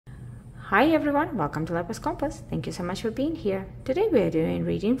Hi everyone, welcome to Lifepath Compass. Thank you so much for being here. Today we are doing a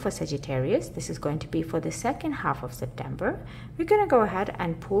reading for Sagittarius. This is going to be for the second half of September. We're going to go ahead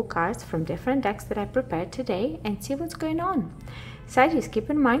and pull cards from different decks that I prepared today and see what's going on. Sagittarius, keep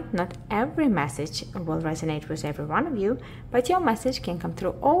in mind, not every message will resonate with every one of you, but your message can come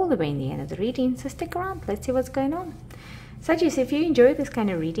through all the way in the end of the reading, so stick around. Let's see what's going on. Sagittarius, if you enjoy this kind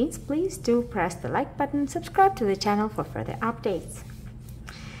of readings, please do press the like button, subscribe to the channel for further updates.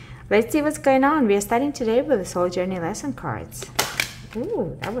 Let's see what's going on. We are starting today with the Soul Journey lesson cards.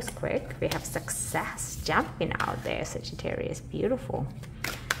 Ooh, that was quick. We have success jumping out there, Sagittarius. Beautiful.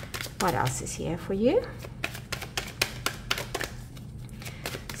 What else is here for you?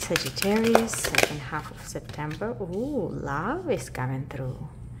 Sagittarius, second half of September. Ooh, love is coming through.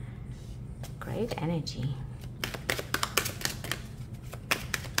 Great energy.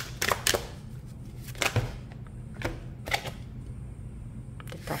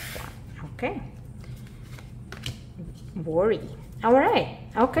 Okay, worry. All right,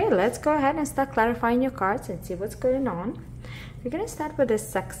 okay, let's go ahead and start clarifying your cards and see what's going on. We're gonna start with the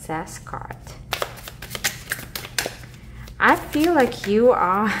success card. I feel like you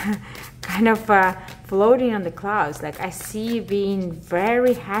are kind of floating on the clouds. Like I see you being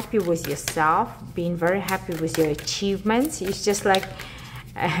very happy with yourself, being very happy with your achievements. It's just like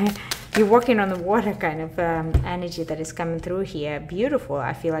you're walking on the water kind of energy that is coming through here. Beautiful.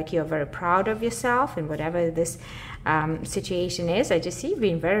 I feel like you're very proud of yourself and whatever this situation is. I just see you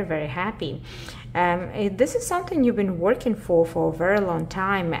being very, very happy. This is something you've been working for a very long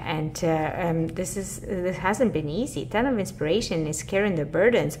time, and this hasn't been easy. Ten of Inspiration is carrying the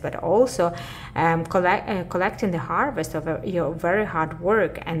burdens, but also collecting the harvest of your very hard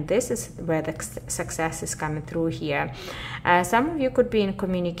work, and this is where the success is coming through here. Some of you could be in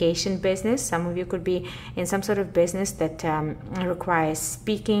communication business. Some of you could be in some sort of business that requires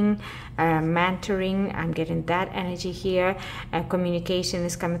speaking, mentoring. I'm getting that energy here. Communication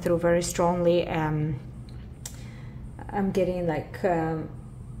is coming through very strongly. I'm getting like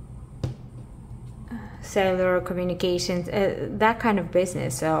cellular communications, that kind of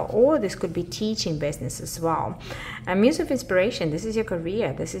business, or this could be teaching business as well. Muse of Inspiration, this is your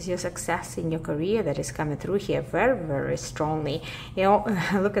career, this is your success in your career that is coming through here very, very strongly. You know,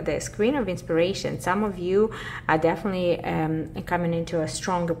 look at this, Queen of Inspiration. Some of you are definitely coming into a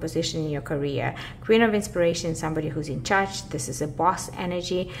stronger position in your career. Queen of Inspiration, somebody who's in charge. This is a boss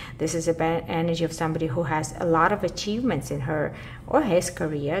energy. This is a energy of somebody who has a lot of achievements in her or his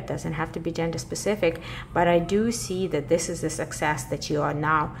career. It doesn't have to be gender specific, but I do see that this is the success that you are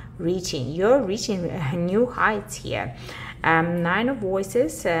now reaching. You're reaching new heights here. Nine of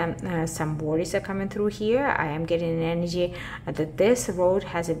Voices, some worries are coming through here. I am getting an energy that this road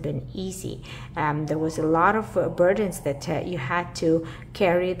hasn't been easy. There was a lot of burdens that you had to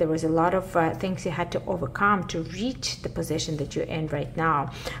carry. There was a lot of things you had to overcome to reach the position that you're in right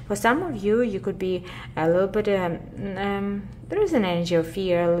now. For some of you, you could be a little bit, there is an energy of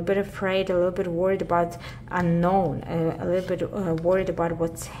fear, a little bit afraid, a little bit worried about unknown, a little bit worried about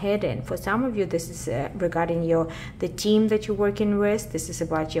what's hidden. For some of you, this is regarding the team that you're working with. This is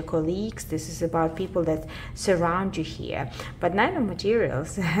about your colleagues. This is about people that surround you here. But Nine of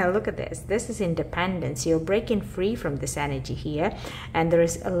Materials, look at this. This is independence. You're breaking free from this energy here, and there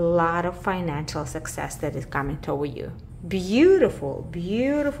is a lot of financial success that is coming toward you. Beautiful,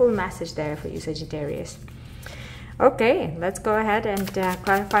 beautiful message there for you, Sagittarius. Okay, let's go ahead and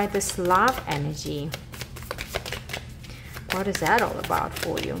clarify this love energy. What is that all about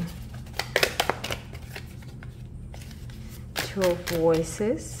for you? Two of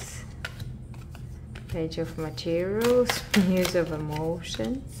Voices, Page of Materials, Muse of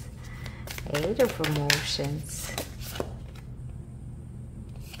Emotions, Eight of Emotions.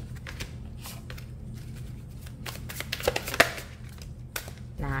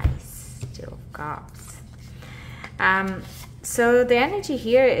 Nice, Two of Cups. So the energy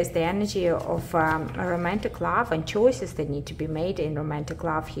here is the energy of a romantic love and choices that need to be made in romantic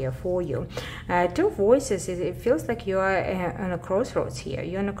love here for you. Two Voices, it feels like you are on a crossroads here.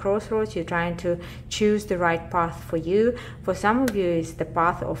 You're on a crossroads. You're trying to choose the right path for you. For some of you, it's the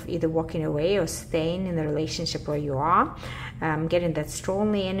path of either walking away or staying in the relationship where you are. Getting that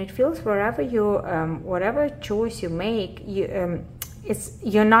strongly, and it feels wherever you, whatever choice you make,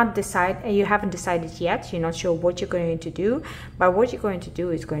 you haven't decided yet. You're not sure what you're going to do, but what you're going to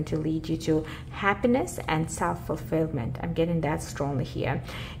do is going to lead you to happiness and self-fulfillment. I'm getting that strongly here.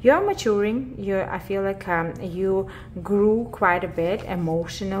 You are maturing. I feel like you grew quite a bit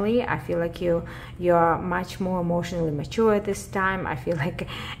emotionally. I feel like you're much more emotionally mature this time. I feel like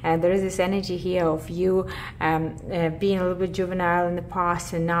there is this energy here of you being a little bit juvenile in the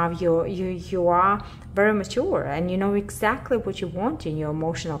past, and now you are very mature, and you know exactly what you want in your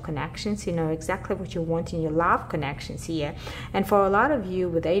emotional connections. You know exactly what you want in your love connections here. And for a lot of you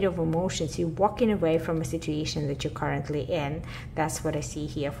with 8 of emotions, you're walking away from a situation that you're currently in. That's what I see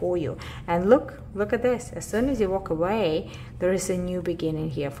here for you. And look at this. As soon as you walk away, there is a new beginning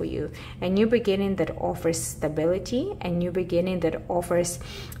here for you. A new beginning that offers stability, a new beginning that offers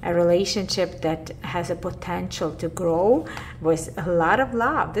a relationship that has a potential to grow with a lot of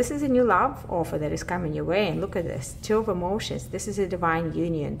love. This is a new love offer that is coming your way. And look at this, 2 of emotions. This is a divine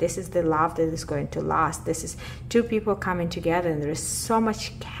union. This is the love that is going to last. This is 2 people coming together, and there is so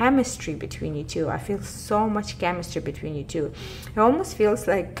much chemistry between you two. I feel so much chemistry between you two. It almost feels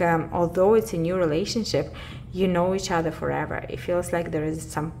like although it's a new relationship, you know each other forever. It feels like there is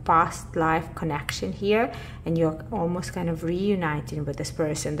some past life connection here, and you're almost kind of reuniting with this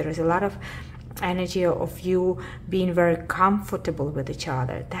person. There is a lot of energy of you being very comfortable with each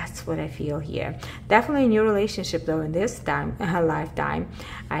other. That's what I feel here. Definitely a new relationship though in this lifetime.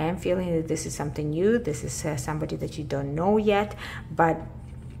 I am feeling that this is something new. This is somebody that you don't know yet, but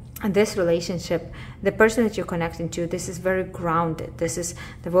this relationship, the person that you're connecting to, this is very grounded.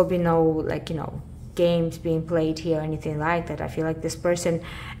 There will be no, like, you know, games being played here or anything like that. I feel like this person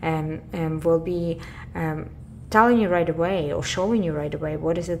will be telling you right away or showing you right away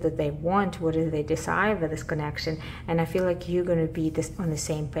what is it that they want, what do they desire with this connection. And I feel like you're going to be on the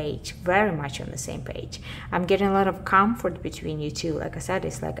same page, very much on the same page. I'm getting a lot of comfort between you two. Like I said,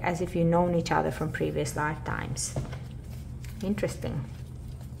 it's like as if you've known each other from previous lifetimes. Interesting.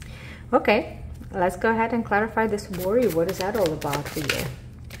 Okay, let's go ahead and clarify this worry. What is that all about for you?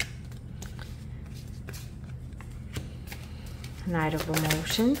 Knight of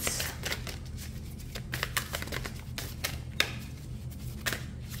Emotions.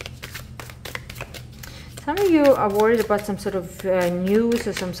 Some of you are worried about some sort of news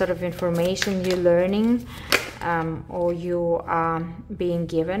or some sort of information you're learning, or you are being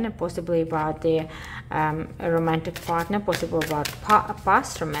given, possibly about a romantic partner, possibly about a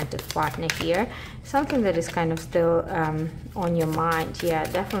past romantic partner here. Something that is kind of still on your mind. Yeah,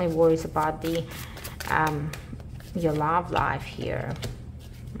 definitely worries about the your love life here.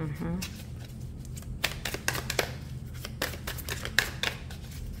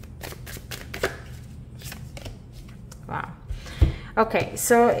 Wow. Okay,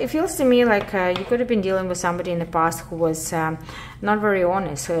 so it feels to me like you could have been dealing with somebody in the past who was not very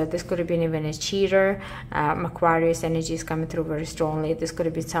honest. This could have been even a cheater. Aquarius energy is coming through very strongly. This could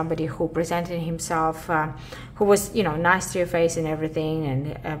have been somebody who presented himself, who was, you know, nice to your face and everything,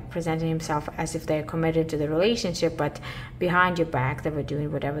 and presented himself as if they're committed to the relationship, but behind your back they were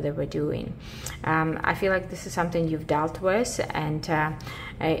doing whatever they were doing. I feel like this is something you've dealt with, and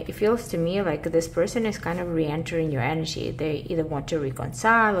it feels to me like this person is kind of re-entering your energy. They either want to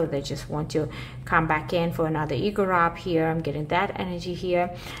reconcile, or they just want to come back in for another ego rub here. I'm getting that energy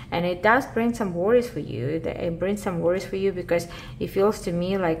here, and it does bring some worries for you. It brings some worries for you because it feels to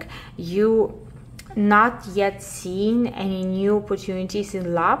me like you not yet seeing any new opportunities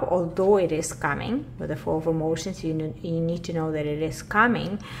in love, although it is coming. With the Four of Emotions, you need to know that it is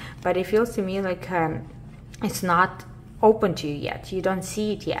coming, but it feels to me like it's not open to you yet. You don't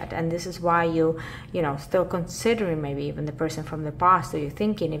see it yet, and this is why you know, still considering maybe even the person from the past, or you're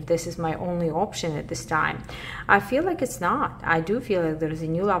thinking, if this is my only option at this time. I feel like it's not. I do feel like there is a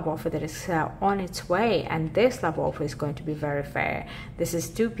new love offer that is on its way, and this love offer is going to be very fair. This is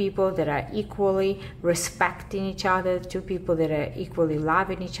 2 people that are equally respecting each other, 2 people that are equally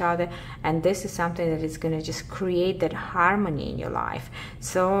loving each other, and this is something that is going to just create that harmony in your life.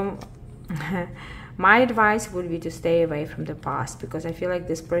 So my advice would be to stay away from the past, because I feel like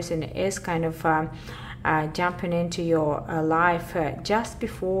this person is kind of jumping into your life just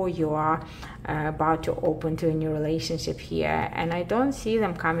before you are about to open to a new relationship here. And I don't see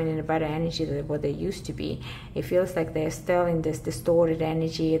them coming in a better energy than what they used to be. It feels like they're still in this distorted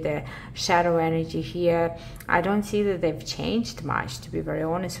energy, the shadow energy here. I don't see that they've changed much, to be very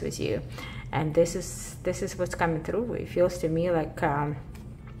honest with you. And this is what's coming through. It feels to me like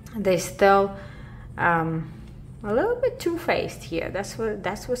they still a little bit two-faced here. That's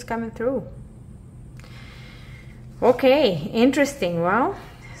what's coming through. Okay, interesting. Well,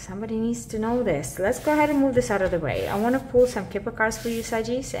 Somebody needs to know this. Let's go ahead and move this out of the way. I want to pull some Kipper cards for you,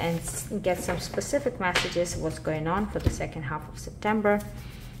 Saggies, and get some specific messages of what's going on for the second half of September.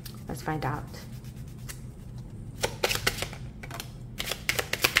 Let's find out.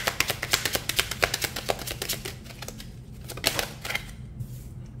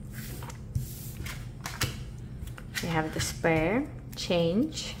 We have despair,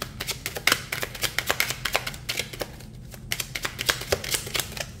 change,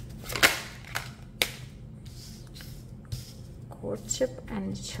 courtship,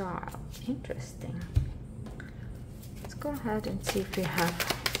 and child. Interesting. Let's go ahead and see if we have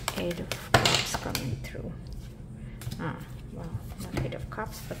 8 of Cups coming through. Well, not 8 of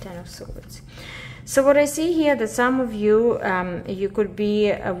Cups, but 10 of Swords. So what I see here, that some of you, you could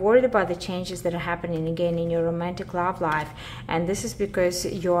be worried about the changes that are happening again in your romantic love life. And this is because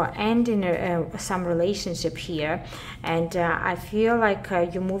you're ending some relationship here. And I feel like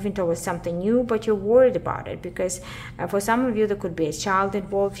you're moving towards something new, but you're worried about it. Because for some of you, there could be a child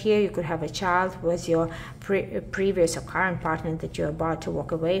involved here. You could have a child with your previous or current partner that you're about to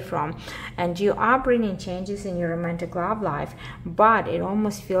walk away from. And you are bringing changes in your romantic love life. But it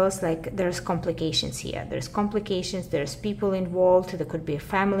almost feels like there's complications here. There's complications, there's people involved, there could be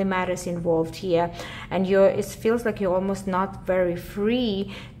family matters involved here, and it feels like you're almost not very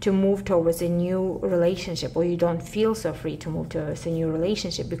free to move towards a new relationship, or you don't feel so free to move towards a new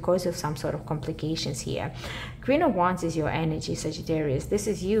relationship because of some sort of complications here. Queen of Wands is your energy, Sagittarius. This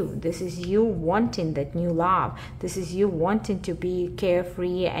is you. This is you wanting that new love. This is you wanting to be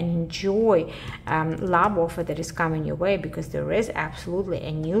carefree and enjoy love offer that is coming your way, because there is absolutely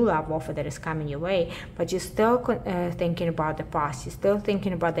a new love offer that is coming your way, but you're still thinking about the past. You're still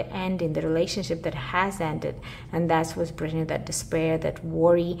thinking about the ending, the relationship that has ended, and that's what's bringing that despair, that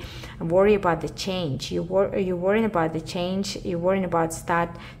worry about the change. You're worrying about the change. You're worrying about start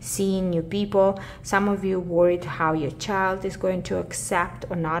seeing new people. Some of you worried how your child is going to accept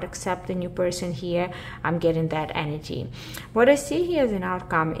or not accept the new person here. I'm getting that energy. What I see here as an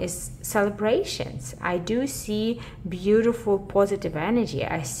outcome is celebrations. I do see beautiful positive energy.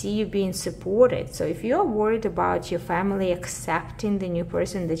 I see you being supported. So if you're worried about your family accepting the new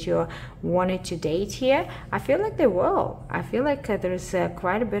person that you wanted to date here, I feel like they will. I feel like there's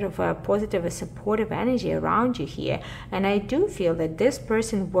quite a bit of a positive and supportive energy around you here, and I do feel that this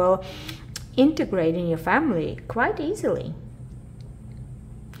person will integrate in your family quite easily.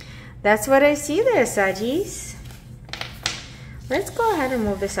 That's what I see there, Saggies. Let's go ahead and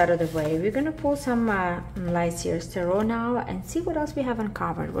move this out of the way. We're going to pull some Light Seer's Tarot now and see what else we have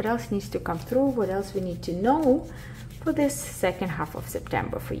uncovered. What else needs to come through? What else we need to know for this second half of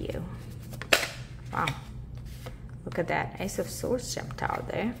September for you? Wow. Look at that. Ace of Swords jumped out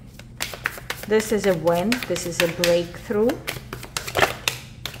there. This is a win. This is a breakthrough.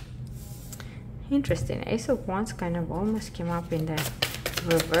 Interesting. Ace of Wands kind of almost came up in the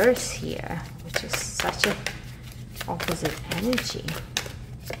reverse here, which is such a opposite energy.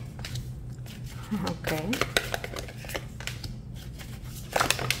 Okay.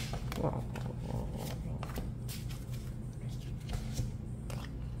 Whoa.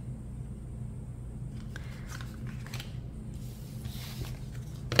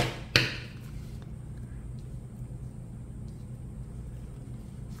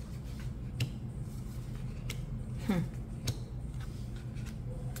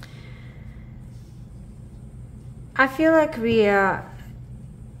 I feel like we are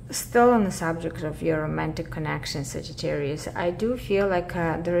still on the subject of your romantic connection, Sagittarius. I do feel like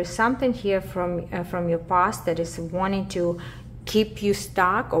there is something here from your past that is wanting to keep you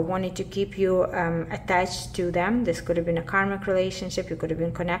stuck or wanted to keep you attached to them. This could have been a karmic relationship. You could have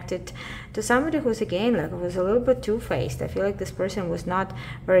been connected to somebody who's, again, like, was a little bit two-faced. I feel like this person was not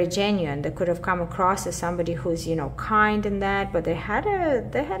very genuine. They could have come across as somebody who's, you know, kind and that, but they had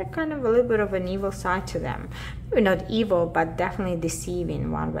a kind of a little bit of an evil side to them. Maybe not evil, but definitely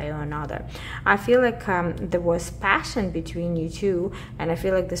deceiving one way or another. I feel like there was passion between you two, and I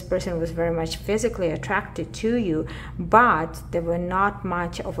feel like this person was very much physically attracted to you, but there were not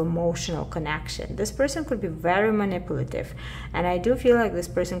much of emotional connection. This person could be very manipulative, and I do feel like this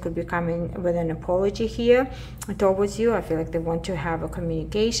person could be coming with an apology here towards you. I feel like they want to have a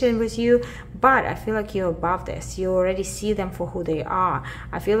communication with you, but I feel like you're above this. You already see them for who they are.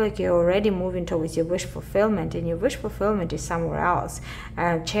 I feel like you're already moving towards your wish fulfillment, and your wish fulfillment is somewhere else.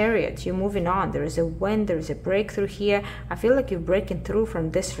 Chariot, you're moving on. There is a win, there is a breakthrough here. I feel like you're breaking through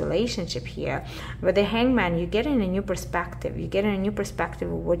from this relationship here. With the Hangman, you're getting a new perspective. You're getting a new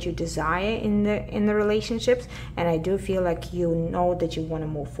perspective of what you desire in the relationships, and I do feel like you know that you want to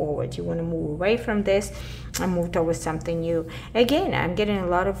move forward. You want to move away from this and move towards something new. Again, I'm getting a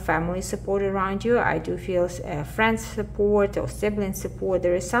lot of family support around you. I do feel friends support or sibling support.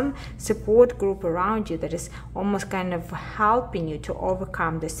 There is some support group around you that is almost kind of helping you to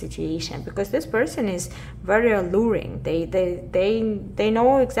overcome the situation, because this person is very alluring. They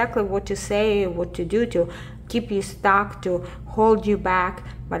know exactly what to say, what to do to keep you stuck, to hold you back.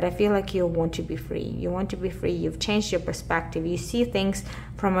 But I feel like you want to be free. You want to be free. You've changed your perspective. You see things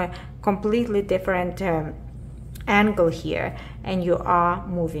from a completely different angle here, and you are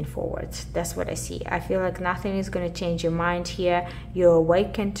moving forward. That's what I see. I feel like nothing is going to change your mind here. You're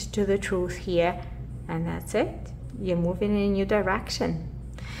awakened to the truth here, and that's it. You're moving in a new direction.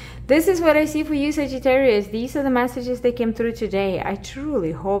 This is what I see for you, Sagittarius. These are the messages that came through today. I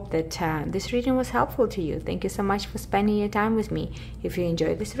truly hope that this reading was helpful to you. Thank you so much for spending your time with me. If you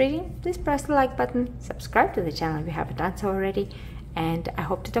enjoyed this reading, please press the like button, subscribe to the channel if you haven't done so already, and I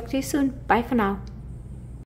hope to talk to you soon. Bye for now.